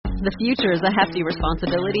The future is a hefty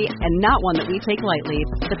responsibility and not one that we take lightly.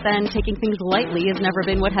 But then taking things lightly has never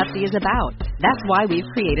been what Hefty is about. That's why we've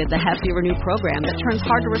created the Hefty Renew program that turns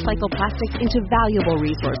hard-to-recycle plastics into valuable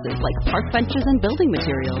resources like park benches and building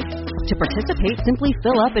materials. To participate, simply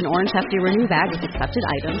fill up an orange Hefty Renew bag with accepted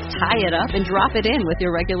items, tie it up, and drop it in with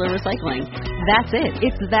your regular recycling. That's it.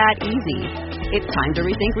 It's that easy. It's time to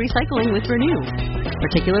rethink recycling with Renew.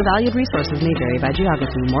 Particular valued resources may vary by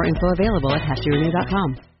geography. More info available at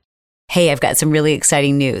heftyrenew.com. Hey, I've got some really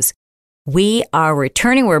exciting news. We are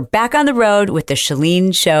returning. We're back on the road with the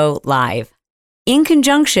Chalene Show Live. In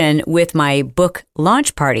conjunction with my book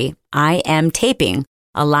launch party, I am taping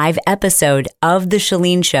a live episode of The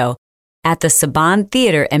Chalene Show at the Saban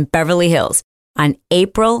Theater in Beverly Hills on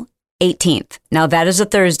April 18th. Now, that is a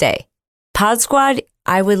Thursday. Pod Squad,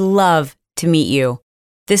 I would love to meet you.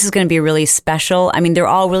 This is going to be really special. I mean, they're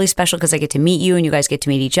all really special because I get to meet you and you guys get to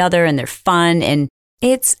meet each other and they're fun and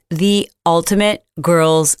it's the ultimate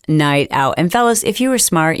girls' night out. And fellas, if you were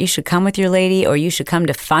smart, you should come with your lady or you should come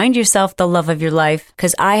to find yourself the love of your life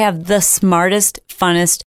because I have the smartest,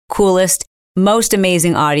 funnest, coolest, most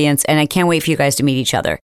amazing audience and I can't wait for you guys to meet each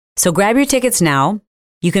other. So grab your tickets now.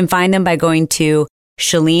 You can find them by going to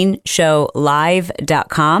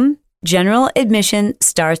ChaleneShowLive.com. General admission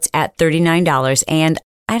starts at $39 and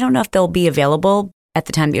I don't know if they'll be available at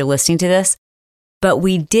the time that you're listening to this, but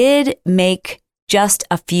we did make just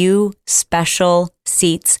a few special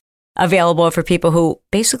seats available for people who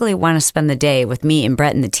basically want to spend the day with me and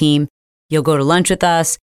Brett and the team. You'll go to lunch with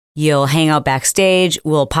us. You'll hang out backstage.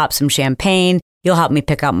 We'll pop some champagne. You'll help me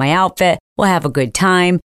pick out my outfit. We'll have a good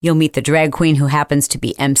time. You'll meet the drag queen who happens to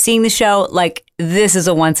be emceeing the show. Like, this is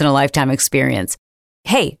a once-in-a-lifetime experience.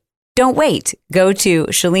 Hey, don't wait. Go to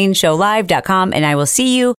ChaleneShowLive.com and I will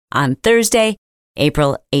see you on Thursday,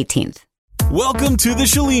 April 18th. Welcome to The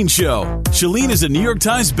Chalene Show. Chalene is a New York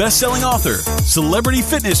Times bestselling author, celebrity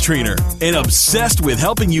fitness trainer, and obsessed with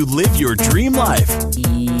helping you live your dream life.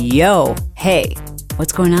 Yo, hey,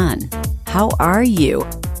 what's going on? How are you?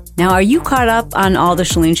 Now, are you caught up on all the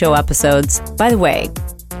Chalene Show episodes? By the way,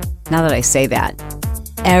 now that I say that,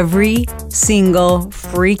 every single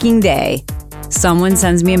freaking day, someone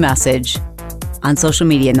sends me a message on social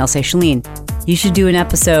media and they'll say, Chalene, you should do an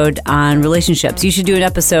episode on relationships. You should do an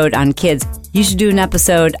episode on kids. You should do an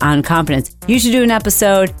episode on confidence. You should do an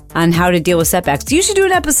episode on how to deal with setbacks. You should do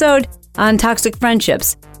an episode on toxic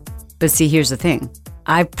friendships. But see, here's the thing.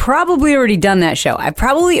 I've probably already done that show. I've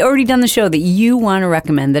probably already done the show that you want to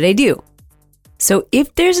recommend that I do. So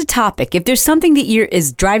if there's a topic, if there's something that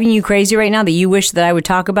is driving you crazy right now that you wish that I would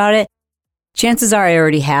talk about it, chances are I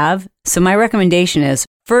already have. So my recommendation is,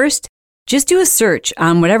 first, just do a search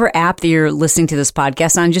on whatever app that you're listening to this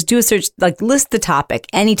podcast on. Just do a search, like list the topic,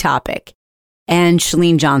 any topic, and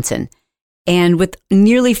Chalene Johnson. And with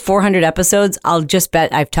nearly 400 episodes, I'll just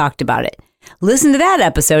bet I've talked about it. Listen to that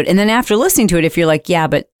episode. And then after listening to it, if you're like, yeah,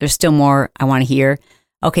 but there's still more I want to hear.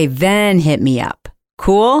 Okay, then hit me up.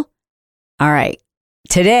 Cool? All right.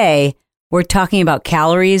 Today, we're talking about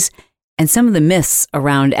calories and some of the myths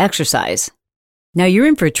around exercise. Now, you're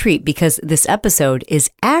in for a treat because this episode is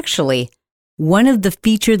actually one of the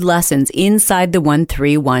featured lessons inside the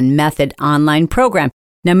 131 Method online program.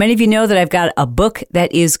 Now, many of you know that I've got a book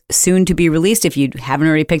that is soon to be released. If you haven't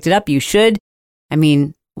already picked it up, you should. I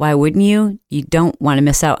mean, why wouldn't you? You don't want to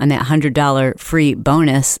miss out on that $100 free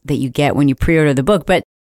bonus that you get when you pre-order the book. But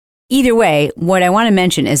either way, what I want to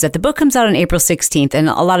mention is that the book comes out on April 16th. And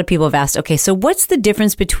a lot of people have asked, okay, so what's the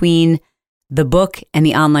difference between the book and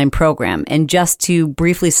the online program? And just to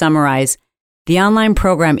briefly summarize, the online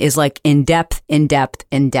program is like in depth.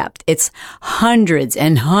 It's hundreds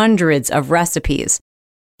and hundreds of recipes.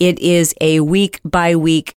 It is a week by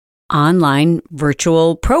week online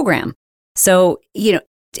virtual program. So,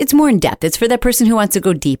 it's more in depth. It's for that person who wants to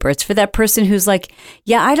go deeper. It's for that person who's like,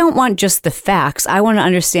 yeah, I don't want just the facts. I want to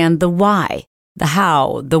understand the why, the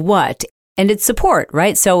how, the what, and it's support,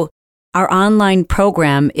 right? So our online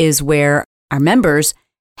program is where our members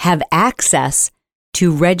have access to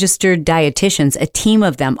registered dietitians, a team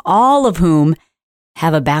of them, all of whom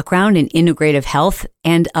have a background in integrative health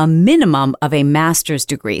and a minimum of a master's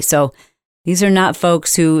degree. So these are not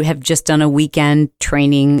folks who have just done a weekend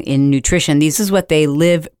training in nutrition. This is what they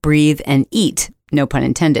live, breathe, and eat, no pun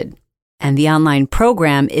intended. And the online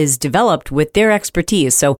program is developed with their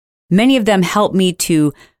expertise. So many of them help me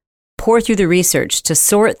to pour through the research, to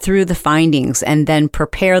sort through the findings, and then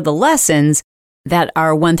prepare the lessons that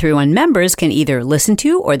our 131 members can either listen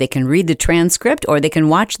to, or they can read the transcript, or they can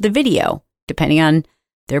watch the video, depending on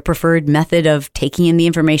their preferred method of taking in the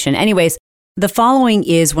information. Anyways, the following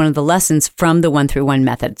is one of the lessons from the 131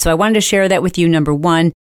 method. So I wanted to share that with you. Number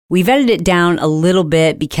one, We've edited it down a little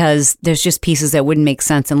bit because there's just pieces that wouldn't make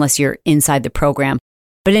sense unless you're inside the program.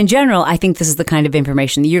 But in general, I think this is the kind of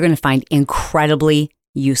information that you're going to find incredibly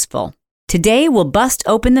useful. Today, we'll bust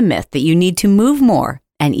open the myth that you need to move more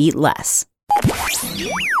and eat less.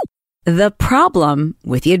 The problem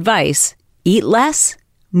with the advice, eat less,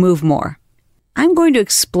 move more. I'm going to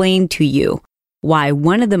explain to you why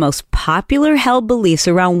one of the most popular held beliefs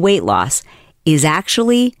around weight loss is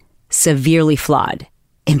actually severely flawed.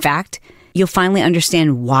 In fact, you'll finally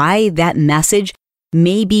understand why that message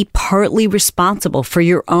may be partly responsible for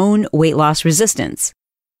your own weight loss resistance.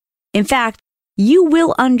 In fact, you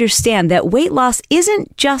will understand that weight loss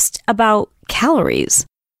isn't just about calories.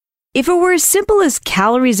 If it were as simple as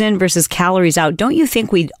calories in versus calories out, don't you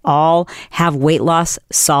think we'd all have weight loss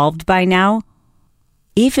solved by now?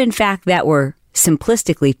 If in fact that were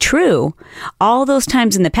simplistically true, all those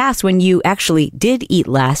times in the past when you actually did eat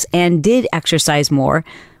less and did exercise more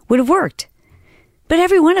would have worked. But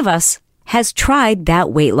every one of us has tried that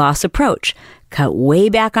weight loss approach. Cut way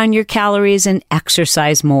back on your calories and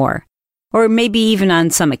exercise more. Or maybe even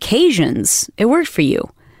on some occasions, it worked for you.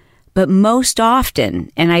 But most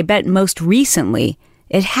often, and I bet most recently,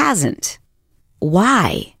 it hasn't.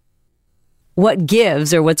 Why? What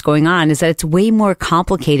gives, or what's going on, is that it's way more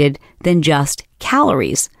complicated than just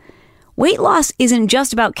calories. Weight loss isn't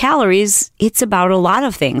just about calories, it's about a lot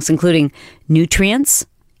of things, including nutrients,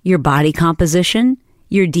 your body composition,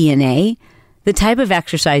 your DNA, the type of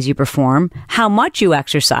exercise you perform, how much you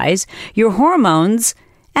exercise, your hormones,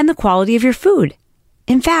 and the quality of your food.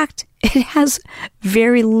 In fact, it has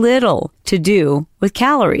very little to do with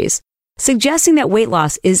calories. Suggesting that weight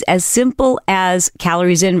loss is as simple as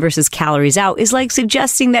calories in versus calories out is like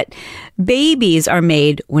suggesting that babies are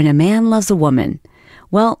made when a man loves a woman.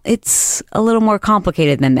 Well, it's a little more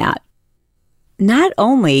complicated than that. Not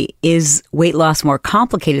only is weight loss more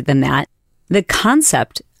complicated than that, the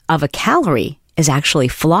concept of a calorie is actually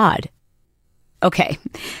flawed. Okay,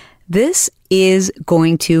 this is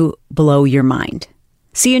going to blow your mind.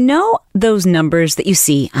 So you know those numbers that you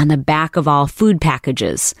see on the back of all food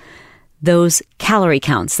packages? Those calorie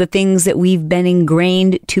counts, the things that we've been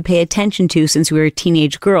ingrained to pay attention to since we were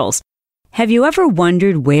teenage girls. Have you ever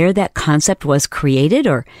wondered where that concept was created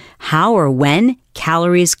or how or when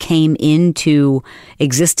calories came into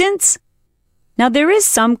existence? Now, there is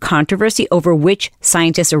some controversy over which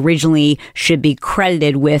scientists originally should be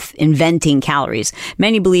credited with inventing calories.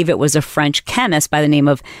 Many believe it was a French chemist by the name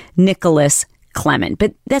of Nicolas Clement,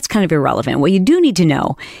 but that's kind of irrelevant. What you do need to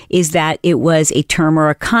know is that it was a term or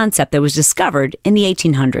a concept that was discovered in the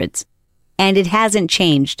 1800s, and it hasn't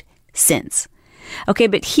changed since. Okay,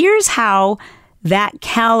 but here's how that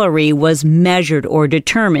calorie was measured or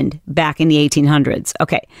determined back in the 1800s.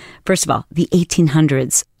 Okay, first of all, the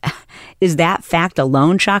 1800s. Is that fact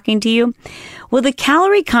alone shocking to you? Well, the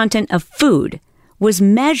calorie content of food was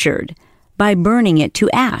measured by burning it to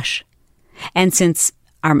ash. And since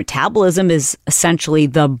our metabolism is essentially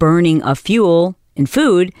the burning of fuel in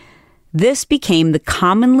food, this became the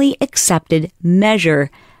commonly accepted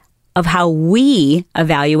measure of how we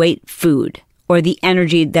evaluate food, or the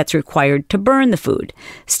energy that's required to burn the food.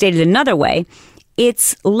 Stated another way,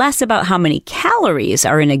 it's less about how many calories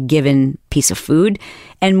are in a given piece of food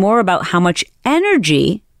and more about how much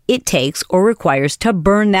energy it takes or requires to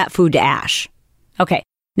burn that food to ash. Okay,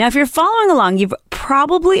 now if you're following along, you've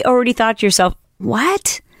probably already thought to yourself,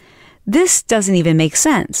 what? This doesn't even make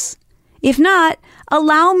sense. If not,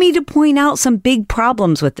 allow me to point out some big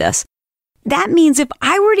problems with this. That means if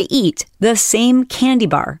I were to eat the same candy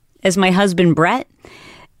bar as my husband, Brett,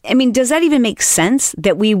 does that even make sense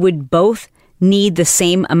that we would both need the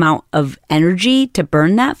same amount of energy to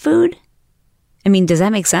burn that food? Does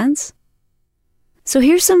that make sense? So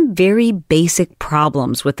here's some very basic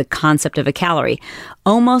problems with the concept of a calorie.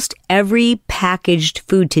 Almost every packaged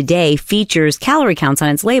food today features calorie counts on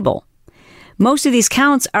its label. Most of these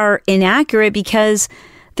counts are inaccurate because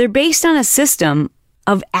they're based on a system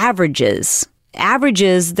of averages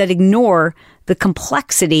that ignore the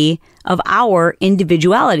complexity of our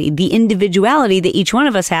individuality, the individuality that each one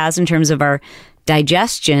of us has in terms of our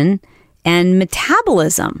digestion and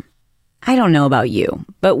metabolism. I don't know about you,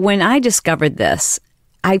 but when I discovered this,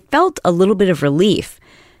 I felt a little bit of relief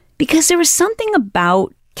because there was something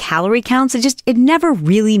about calorie counts that it never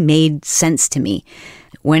really made sense to me.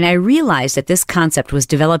 When I realized that this concept was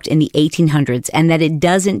developed in the 1800s and that it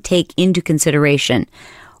doesn't take into consideration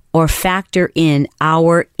or factor in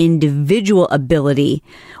our individual ability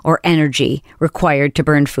or energy required to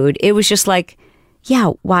burn food, it was just like,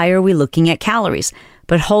 yeah, why are we looking at calories?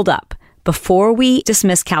 But hold up. Before we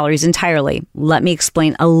dismiss calories entirely, let me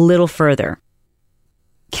explain a little further.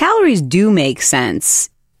 calories do make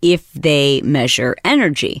sense if they measure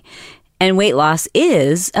energy. And weight loss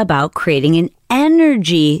is about creating an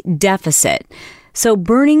energy deficit. So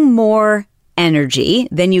burning more energy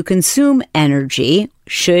than you consume energy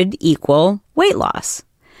should equal weight loss.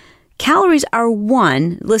 Calories are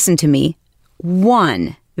listen to me,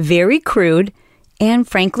 one very crude and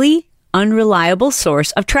frankly unreliable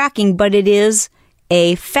source of tracking, but it is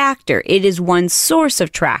a factor. It is one source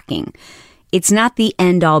of tracking. It's not the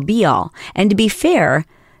end all be all. And to be fair,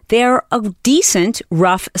 they're a decent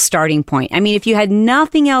rough starting point. I mean, if you had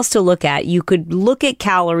nothing else to look at, you could look at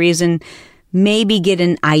calories and maybe get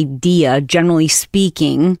an idea, generally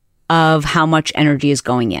speaking, of how much energy is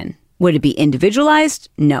going in. Would it be individualized?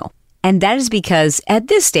 No. And that is because at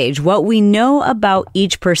this stage, what we know about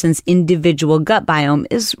each person's individual gut biome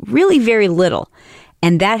is really very little.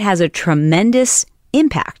 And that has a tremendous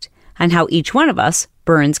impact on how each one of us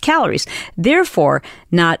burns calories. Therefore,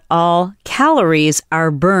 not all calories are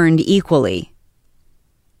burned equally.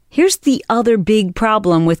 Here's the other big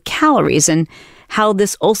problem with calories and how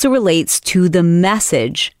this also relates to the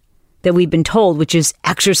message that we've been told, which is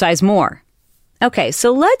exercise more. Okay,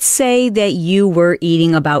 so let's say that you were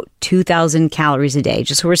eating about 2,000 calories a day,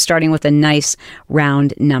 just so we're starting with a nice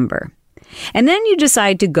round number. And then you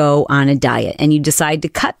decide to go on a diet and you decide to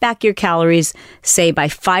cut back your calories, say by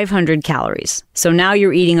 500 calories. So now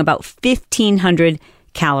you're eating about 1,500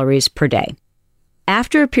 calories per day.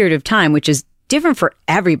 After a period of time, which is different for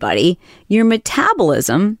everybody, your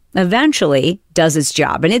metabolism eventually does its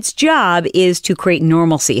job. And its job is to create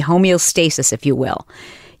normalcy, homeostasis, if you will.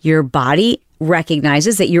 Your body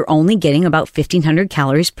recognizes that you're only getting about 1,500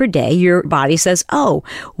 calories per day. Your body says, oh,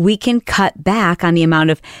 we can cut back on the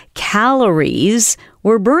amount of calories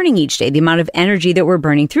we're burning each day, the amount of energy that we're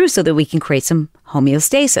burning through so that we can create some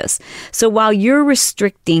homeostasis. So while you're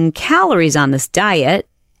restricting calories on this diet,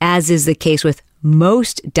 as is the case with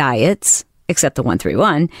most diets, except the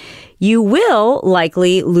 131, you will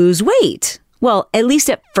likely lose weight. Well, at least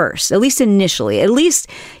at first, at least initially, at least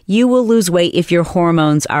you will lose weight if your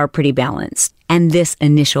hormones are pretty balanced. And this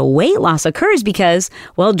initial weight loss occurs because,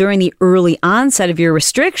 well, during the early onset of your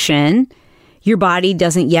restriction, your body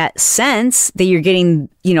doesn't yet sense that you're getting,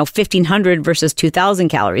 1,500 versus 2,000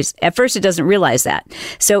 calories. At first, it doesn't realize that.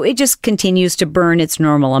 So it just continues to burn its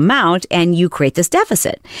normal amount and you create this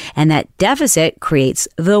deficit. And that deficit creates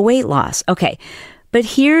the weight loss. Okay, but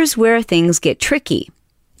here's where things get tricky.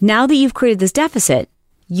 Now that you've created this deficit,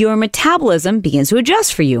 your metabolism begins to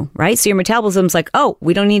adjust for you, right? So your metabolism's like, oh,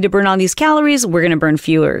 we don't need to burn all these calories. We're going to burn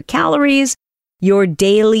fewer calories. Your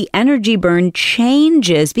daily energy burn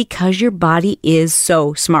changes because your body is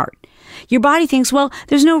so smart. Your body thinks, well,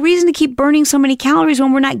 there's no reason to keep burning so many calories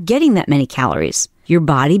when we're not getting that many calories. Your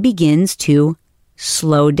body begins to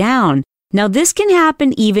slow down. Now, this can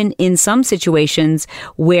happen even in some situations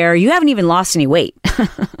where you haven't even lost any weight.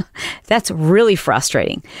 That's really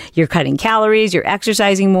frustrating. You're cutting calories, you're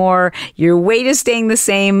exercising more, your weight is staying the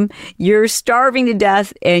same, you're starving to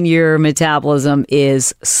death, and your metabolism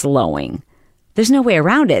is slowing. There's no way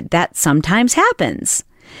around it. That sometimes happens.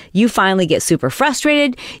 You finally get super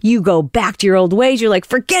frustrated. You go back to your old ways. You're like,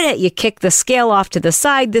 forget it. You kick the scale off to the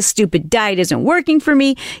side. This stupid diet isn't working for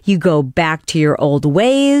me. You go back to your old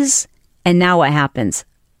ways. And now what happens?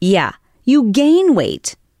 Yeah, you gain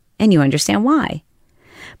weight. And you understand why.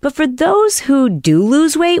 But for those who do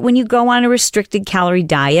lose weight when you go on a restricted calorie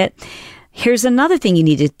diet, here's another thing you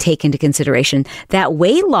need to take into consideration. That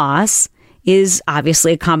weight loss is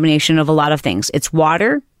obviously a combination of a lot of things. It's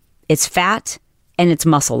water, it's fat, and it's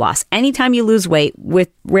muscle loss. Anytime you lose weight, with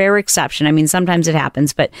rare exception, I mean, sometimes it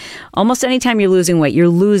happens, but almost anytime you're losing weight, you're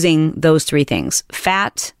losing those three things: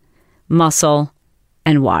 fat, muscle,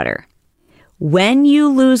 and water. When you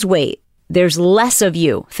lose weight, there's less of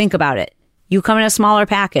you. Think about it. You come in a smaller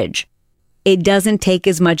package. It doesn't take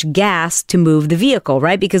as much gas to move the vehicle,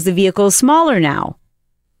 right? Because the vehicle is smaller now.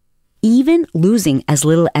 Even losing as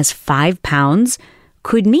little as 5 pounds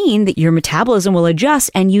could mean that your metabolism will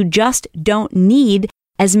adjust and you just don't need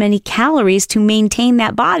as many calories to maintain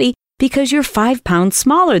that body because you're 5 pounds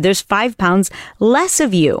smaller. There's 5 pounds less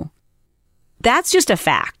of you. That's just a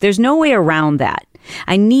fact. There's no way around that.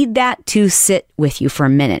 I need that to sit with you for a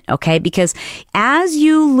minute, okay? Because as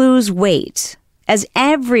you lose weight, as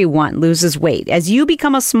everyone loses weight, as you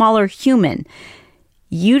become a smaller human,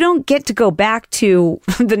 you don't get to go back to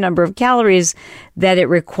the number of calories that it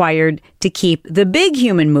required to keep the big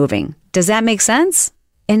human moving. Does that make sense?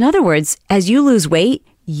 In other words, as you lose weight,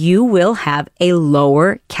 you will have a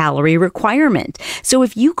lower calorie requirement. So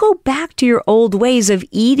if you go back to your old ways of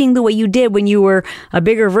eating the way you did when you were a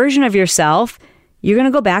bigger version of yourself, you're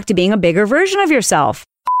going to go back to being a bigger version of yourself.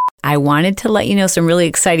 I wanted to let you know some really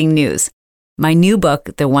exciting news. My new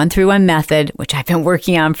book, The 131 Method, which I've been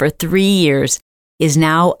working on for 3 years, is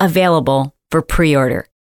now available for pre-order.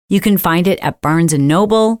 You can find it at Barnes &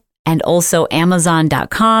 Noble and also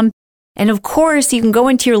Amazon.com. And of course, you can go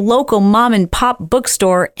into your local mom and pop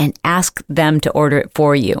bookstore and ask them to order it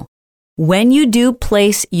for you. When you do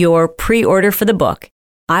place your pre-order for the book,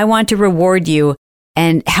 I want to reward you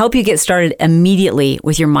and help you get started immediately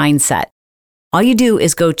with your mindset. All you do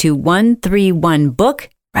is go to 131book,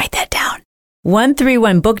 write that down,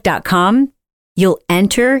 131book.com. You'll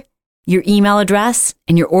enter your email address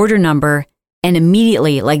and your order number, and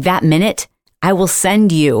immediately, like that minute, I will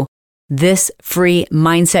send you this free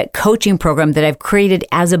mindset coaching program that I've created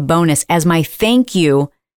as a bonus, as my thank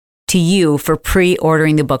you to you for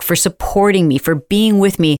pre-ordering the book, for supporting me, for being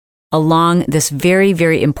with me along this very,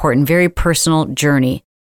 very important, very personal journey.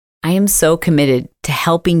 I am so committed to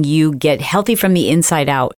helping you get healthy from the inside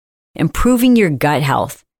out, improving your gut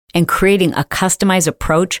health, and creating a customized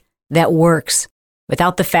approach that works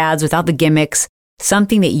without the fads, without the gimmicks,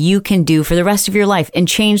 something that you can do for the rest of your life and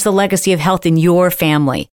change the legacy of health in your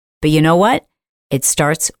family. But you know what? It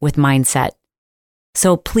starts with mindset.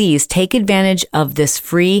 So please take advantage of this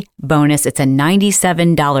free bonus. It's a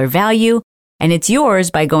 $97 value, and it's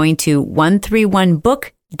yours by going to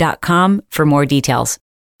 131book.com for more details.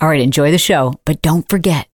 All right, enjoy the show, but don't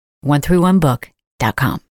forget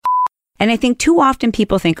 131book.com. And I think too often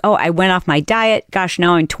people think, oh, I went off my diet. Gosh,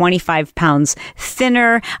 now I'm 25 pounds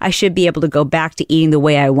thinner. I should be able to go back to eating the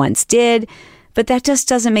way I once did. But that just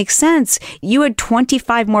doesn't make sense. You had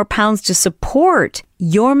 25 more pounds to support.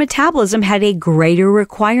 Your metabolism had a greater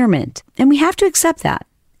requirement. And we have to accept that.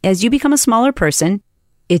 As you become a smaller person,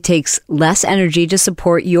 it takes less energy to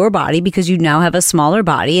support your body because you now have a smaller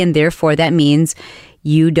body. And therefore, that means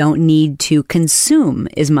you don't need to consume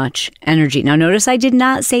as much energy. Now, notice I did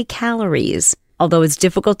not say calories. Although it's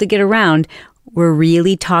difficult to get around, we're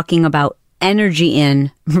really talking about energy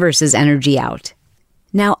in versus energy out.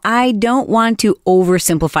 Now, I don't want to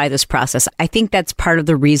oversimplify this process. I think that's part of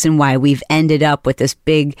the reason why we've ended up with this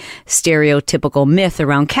big stereotypical myth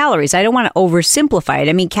around calories. I don't want to oversimplify it.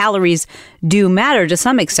 I mean, calories do matter to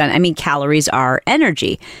some extent. I mean, calories are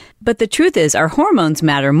energy. But the truth is, our hormones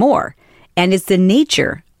matter more. And it's the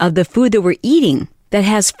nature of the food that we're eating that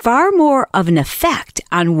has far more of an effect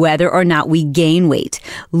on whether or not we gain weight,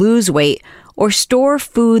 lose weight, or store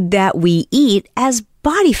food that we eat as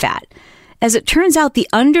body fat. As it turns out, the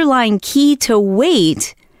underlying key to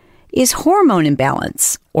weight is hormone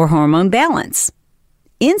imbalance or hormone balance.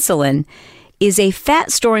 Insulin is a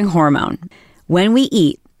fat-storing hormone. When we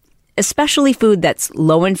eat, especially food that's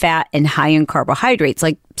low in fat and high in carbohydrates,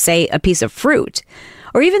 like, say, a piece of fruit,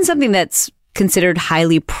 or even something that's considered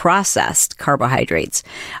highly processed carbohydrates,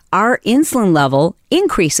 our insulin level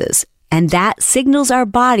increases, and that signals our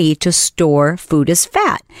body to store food as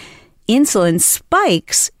fat. Insulin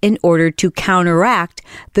spikes in order to counteract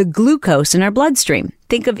the glucose in our bloodstream.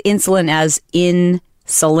 Think of insulin as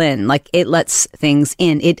insulin, like it lets things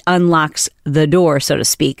in. It unlocks the door, so to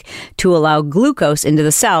speak, to allow glucose into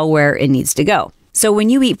the cell where it needs to go. So when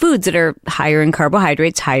you eat foods that are higher in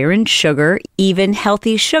carbohydrates, higher in sugar, even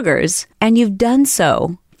healthy sugars, and you've done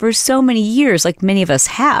so for so many years, like many of us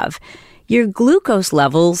have, your glucose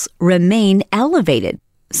levels remain elevated.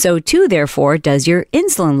 So too, therefore, does your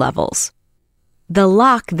insulin levels. The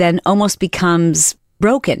lock then almost becomes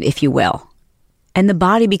broken, if you will, and the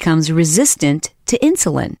body becomes resistant to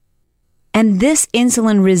insulin. And this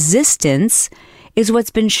insulin resistance is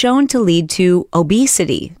what's been shown to lead to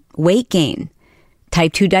obesity, weight gain,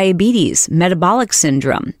 type 2 diabetes, metabolic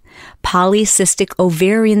syndrome, polycystic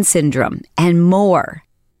ovarian syndrome, and more.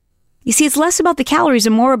 You see, it's less about the calories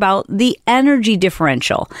and more about the energy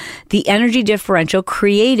differential. The energy differential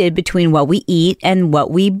created between what we eat and what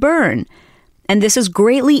we burn. And this is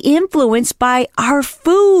greatly influenced by our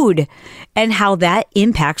food and how that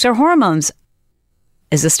impacts our hormones.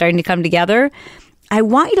 Is this starting to come together? I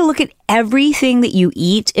want you to look at everything that you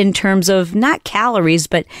eat in terms of not calories,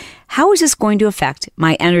 but how is this going to affect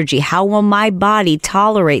my energy? How will my body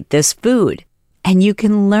tolerate this food? And you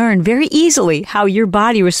can learn very easily how your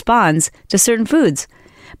body responds to certain foods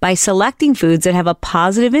by selecting foods that have a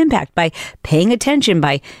positive impact, by paying attention,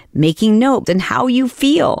 by making notes and how you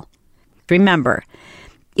feel. Remember,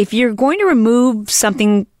 if you're going to remove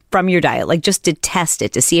something from your diet, like just to test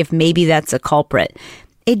it, to see if maybe that's a culprit,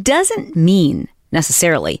 it doesn't mean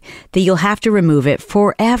necessarily that you'll have to remove it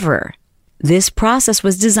forever. This process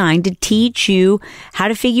was designed to teach you how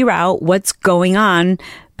to figure out what's going on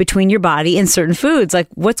between your body and certain foods, like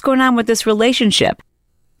what's going on with this relationship.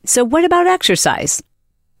 So what about exercise?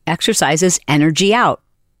 Exercise is energy out.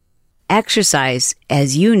 exercise,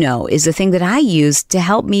 as you know, is the thing that I use to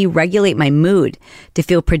help me regulate my mood, to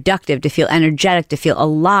feel productive, to feel energetic, to feel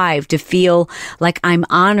alive, to feel like I'm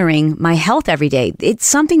honoring my health every day. It's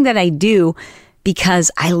something that I do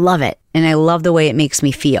because I love it and I love the way it makes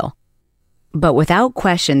me feel. But without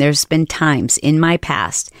question, there's been times in my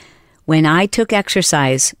past when I took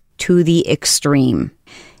exercise to the extreme.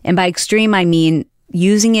 And by extreme, I mean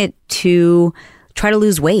using it to try to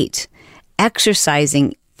lose weight,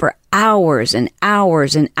 exercising for hours and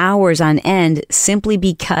hours and hours on end simply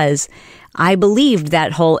because I believed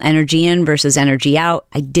that whole energy in versus energy out.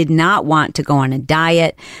 I did not want to go on a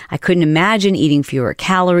diet. I couldn't imagine eating fewer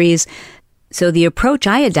calories. So the approach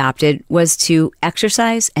I adopted was to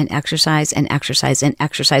exercise and exercise and exercise and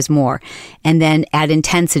exercise more, and then add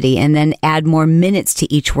intensity and then add more minutes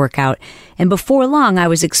to each workout. And before long, I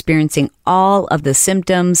was experiencing all of the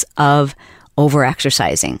symptoms of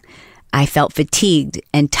over-exercising. I felt fatigued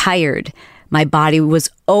and tired. My body was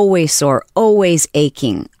always sore, always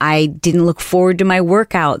aching. I didn't look forward to my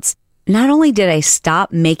workouts. Not only did I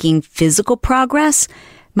stop making physical progress,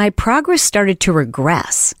 my progress started to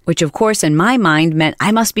regress, which of course in my mind meant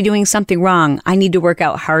I must be doing something wrong. I need to work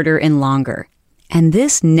out harder and longer. And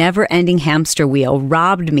this never-ending hamster wheel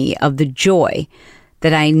robbed me of the joy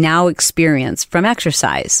that I now experience from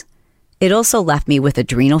exercise. It also left me with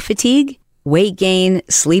adrenal fatigue, weight gain,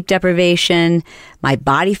 sleep deprivation, my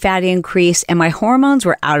body fat increased, and my hormones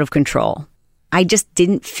were out of control. I just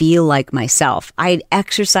didn't feel like myself. I had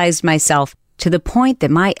exercised myself to the point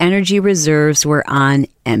that my energy reserves were on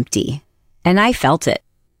empty. And I felt it.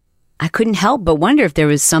 I couldn't help but wonder if there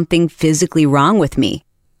was something physically wrong with me.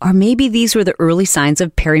 Or maybe these were the early signs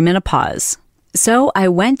of perimenopause. So I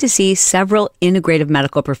went to see several integrative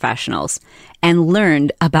medical professionals and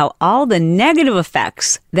learned about all the negative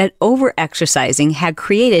effects that over-exercising had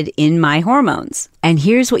created in my hormones. And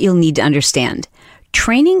here's what you'll need to understand.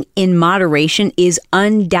 Training in moderation is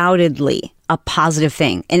undoubtedly a positive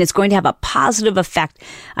thing, and it's going to have a positive effect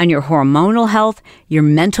on your hormonal health, your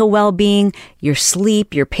mental well-being, your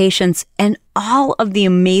sleep, your patience, and all of the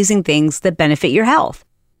amazing things that benefit your health.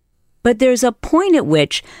 But there's a point at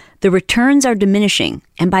which the returns are diminishing,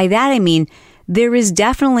 and by that I mean there is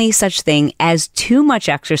definitely such thing as too much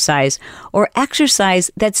exercise or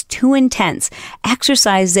exercise that's too intense,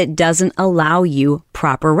 exercise that doesn't allow you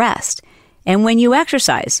proper rest. And when you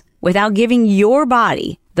exercise without giving your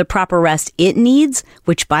body the proper rest it needs,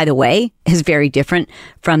 which, by the way, is very different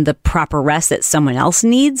from the proper rest that someone else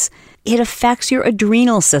needs, it affects your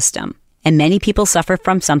adrenal system. And many people suffer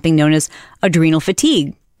from something known as adrenal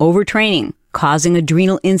fatigue, overtraining, causing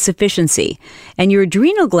adrenal insufficiency. And your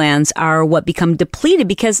adrenal glands are what become depleted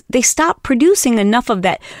because they stop producing enough of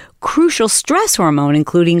that crucial stress hormone,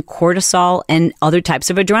 including cortisol and other types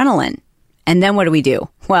of adrenaline. And then what do?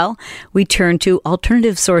 Well, we turn to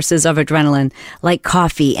alternative sources of adrenaline like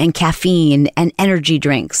coffee and caffeine and energy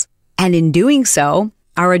drinks. And in doing so,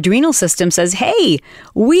 our adrenal system says, hey,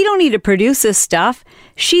 we don't need to produce this stuff.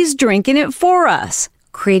 She's drinking it for us,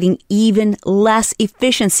 creating even less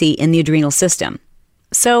efficiency in the adrenal system.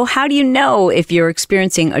 So how do you know if you're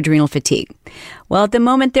experiencing adrenal fatigue? Well, at the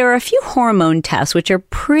moment, there are a few hormone tests which are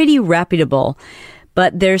pretty reputable,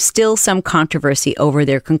 but there's still some controversy over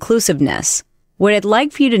their conclusiveness. What I'd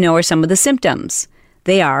like for you to know are some of the symptoms.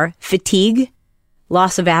 They are fatigue,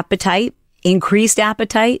 loss of appetite, increased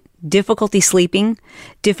appetite, difficulty sleeping,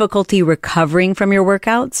 difficulty recovering from your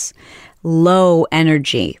workouts, low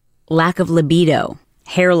energy, lack of libido,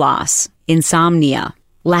 hair loss, insomnia,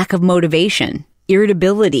 lack of motivation,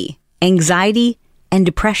 irritability, anxiety, and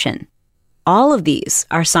depression. All of these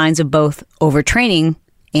are signs of both overtraining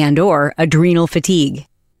and or adrenal fatigue.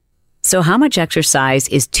 So how much exercise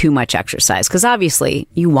is too much exercise? Because obviously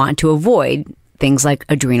you want to avoid things like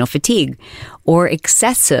adrenal fatigue or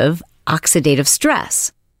excessive oxidative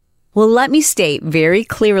stress. Well, let me state very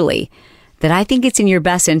clearly that I think it's in your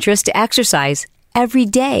best interest to exercise every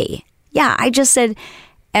day. Yeah, I just said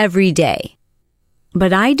every day.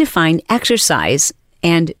 But I define exercise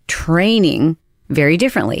and training very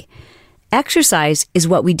differently. Exercise is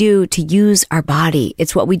what we do to use our body.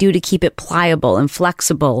 It's what we do to keep it pliable and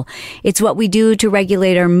flexible. It's what we do to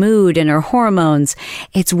regulate our mood and our hormones.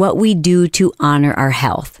 It's what we do to honor our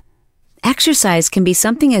health. Exercise can be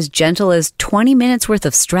something as gentle as 20 minutes worth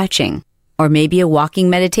of stretching, or maybe a walking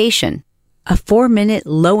meditation, a 4-minute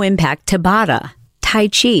low-impact Tabata, Tai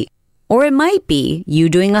Chi, or it might be you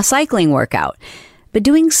doing a cycling workout, but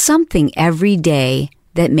doing something every day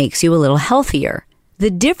that makes you a little healthier. The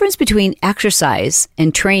difference between exercise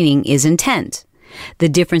and training is intent. The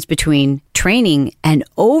difference between training and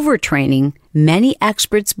overtraining many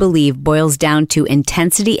experts believe boils down to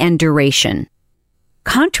intensity and duration.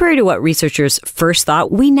 Contrary to what researchers first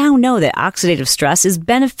thought, we now know that oxidative stress is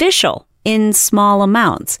beneficial in small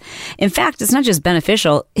amounts. In fact, it's not just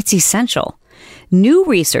beneficial, it's essential. New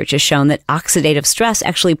research has shown that oxidative stress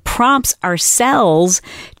actually prompts our cells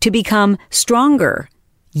to become stronger,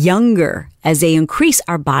 younger, as they increase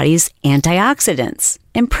our body's antioxidants.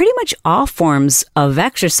 And pretty much all forms of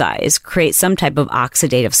exercise create some type of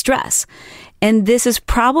oxidative stress. And this is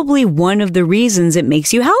probably one of the reasons it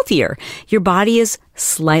makes you healthier. Your body is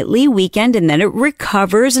slightly weakened and then it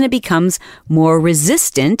recovers and it becomes more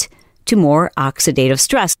resistant to more oxidative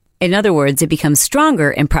stress. In other words, it becomes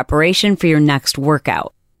stronger in preparation for your next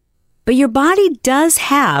workout. But your body does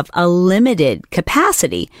have a limited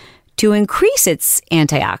capacity to increase its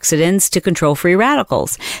antioxidants to control free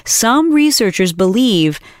radicals. Some researchers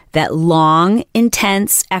believe that long,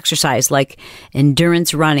 intense exercise like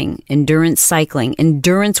endurance running, endurance cycling,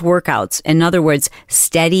 endurance workouts, in other words,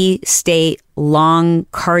 steady state, long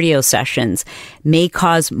cardio sessions, may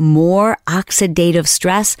cause more oxidative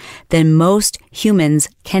stress than most humans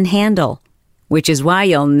can handle, which is why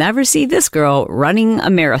you'll never see this girl running a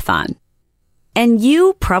marathon. And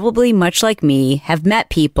you probably, much like me, have met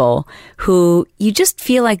people who you just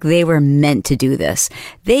feel like they were meant to do this.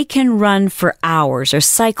 They can run for hours or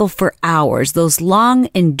cycle for hours. Those long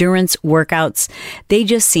endurance workouts, they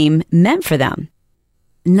just seem meant for them.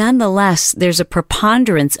 Nonetheless, there's a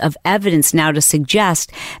preponderance of evidence now to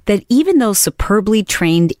suggest that even those superbly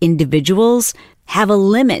trained individuals have a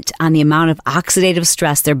limit on the amount of oxidative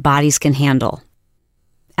stress their bodies can handle.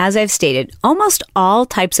 As I've stated, almost all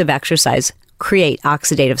types of exercise create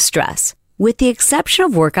oxidative stress, with the exception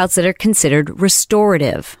of workouts that are considered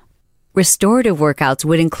restorative. Restorative workouts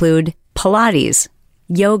would include Pilates,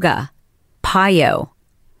 yoga, Payo,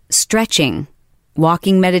 stretching,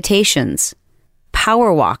 walking meditations,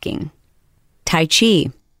 power walking, Tai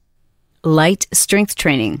Chi, light strength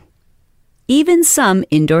training, even some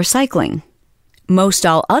indoor cycling. Most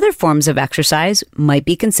all other forms of exercise might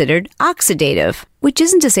be considered oxidative, which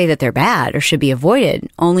isn't to say that they're bad or should be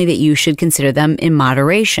avoided, only that you should consider them in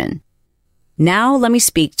moderation. Now let me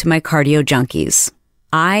speak to my cardio junkies.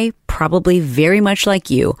 I, probably very much like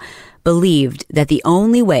you, believed that the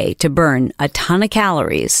only way to burn a ton of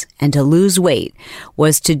calories and to lose weight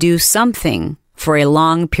was to do something for a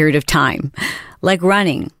long period of time, like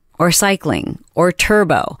running, or cycling, or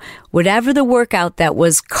turbo, whatever the workout that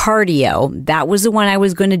was cardio, that was the one I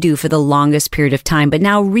was going to do for the longest period of time. But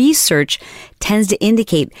now research tends to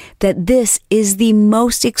indicate that this is the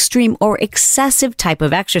most extreme or excessive type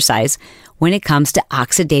of exercise when it comes to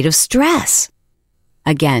oxidative stress.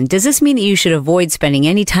 Again, does this mean that you should avoid spending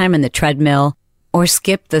any time on the treadmill or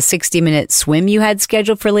skip the 60-minute swim you had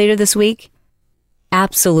scheduled for later this week?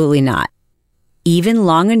 Absolutely not. Even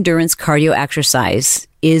long endurance cardio exercise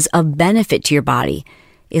is of benefit to your body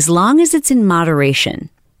as long as it's in moderation.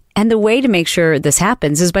 And the way to make sure this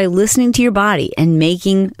happens is by listening to your body and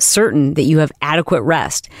making certain that you have adequate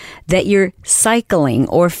rest, that you're cycling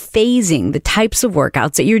or phasing the types of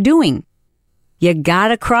workouts that you're doing. You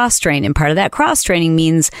gotta cross-train, and part of that cross-training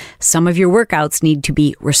means some of your workouts need to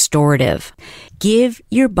be restorative. Give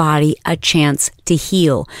your body a chance to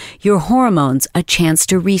heal, your hormones a chance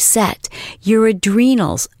to reset, your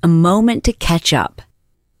adrenals a moment to catch up.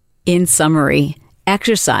 In summary,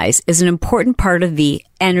 exercise is an important part of the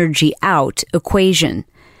energy out equation.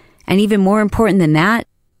 And even more important than that,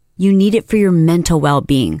 you need it for your mental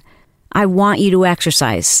well-being. I want you to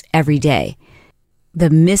exercise every day. The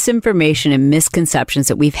misinformation and misconceptions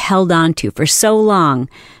that we've held on to for so long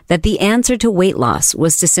that the answer to weight loss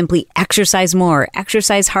was to simply exercise more,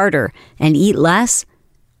 exercise harder, and eat less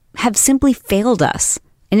have simply failed us.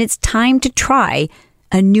 And it's time to try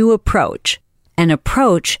a new approach, an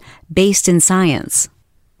approach based in science.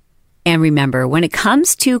 And remember, when it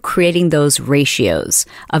comes to creating those ratios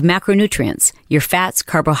of macronutrients, your fats,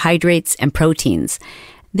 carbohydrates, and proteins,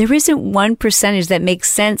 there isn't one percentage that makes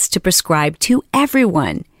sense to prescribe to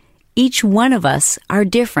everyone. Each one of us are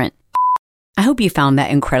different. I hope you found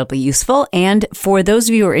that incredibly useful. And for those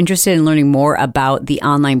of you who are interested in learning more about the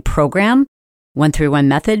online program, 131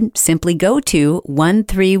 Method, simply go to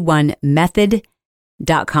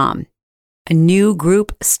 131method.com. A new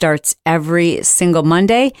group starts every single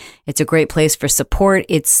Monday. It's a great place for support.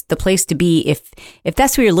 It's the place to be if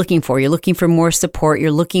that's what you're looking for. You're looking for more support. You're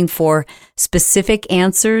looking for specific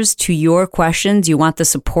answers to your questions. You want the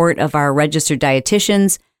support of our registered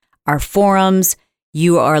dietitians, our forums.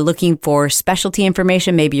 You are looking for specialty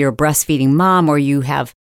information. Maybe you're a breastfeeding mom, or you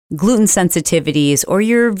have gluten sensitivities, or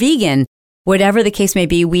you're vegan. Whatever the case may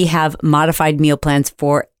be, we have modified meal plans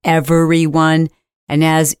for everyone. And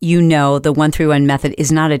as you know, the 131 method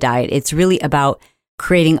is not a diet. It's really about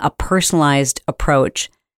creating a personalized approach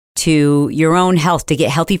to your own health to get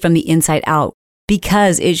healthy from the inside out,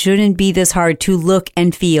 because it shouldn't be this hard to look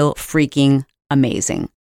and feel freaking amazing.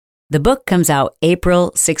 The book comes out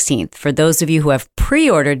April 16th. For those of you who have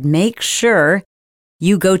pre-ordered, make sure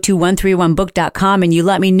you go to 131book.com and you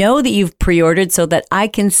let me know that you've pre-ordered so that I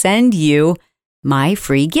can send you my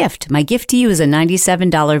free gift. My gift to you is a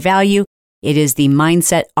 $97 value. It is the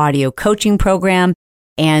Mindset Audio Coaching Program.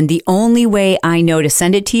 And the only way I know to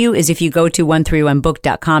send it to you is if you go to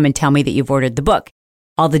 131book.com and tell me that you've ordered the book.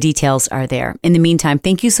 All the details are there. In the meantime,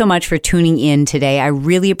 thank you so much for tuning in today. I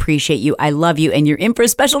really appreciate you. I love you. And you're in for a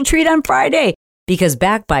special treat on Friday because,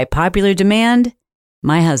 backed by popular demand,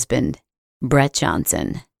 my husband, Brett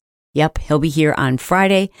Johnson. Yep, he'll be here on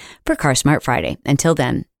Friday for Car Smart Friday. Until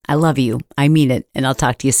then, I love you. I mean it. And I'll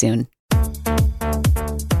talk to you soon.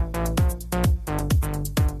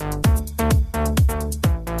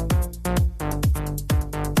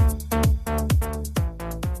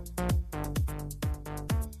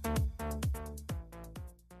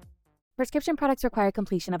 Prescription products require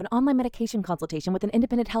completion of an online medication consultation with an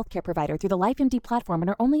independent healthcare provider through the LifeMD platform and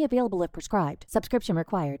are only available if prescribed. Subscription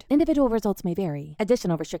required. Individual results may vary.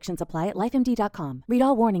 Additional restrictions apply at lifemd.com. Read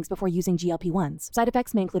all warnings before using GLP-1s. Side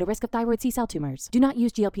effects may include a risk of thyroid C-cell tumors. Do not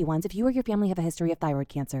use GLP-1s if you or your family have a history of thyroid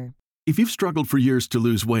cancer. If you've struggled for years to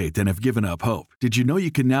lose weight and have given up hope, did you know you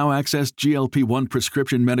can now access GLP-1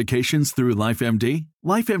 prescription medications through LifeMD?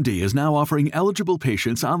 LifeMD is now offering eligible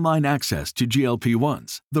patients online access to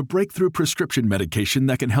GLP-1s, the breakthrough prescription medication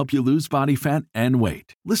that can help you lose body fat and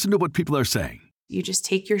weight. Listen to what people are saying. You just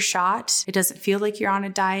take your shot. It doesn't feel like you're on a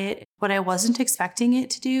diet. What I wasn't expecting it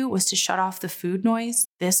to do was to shut off the food noise.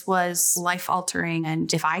 This was life-altering,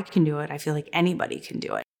 and if I can do it, I feel like anybody can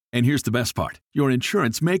do it. And here's the best part. Your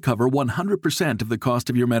insurance may cover 100% of the cost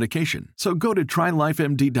of your medication. So go to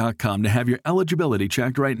trylifemd.com to have your eligibility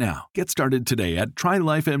checked right now. Get started today at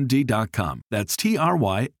trylifemd.com. That's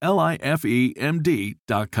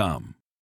TRYLIFEMD.com.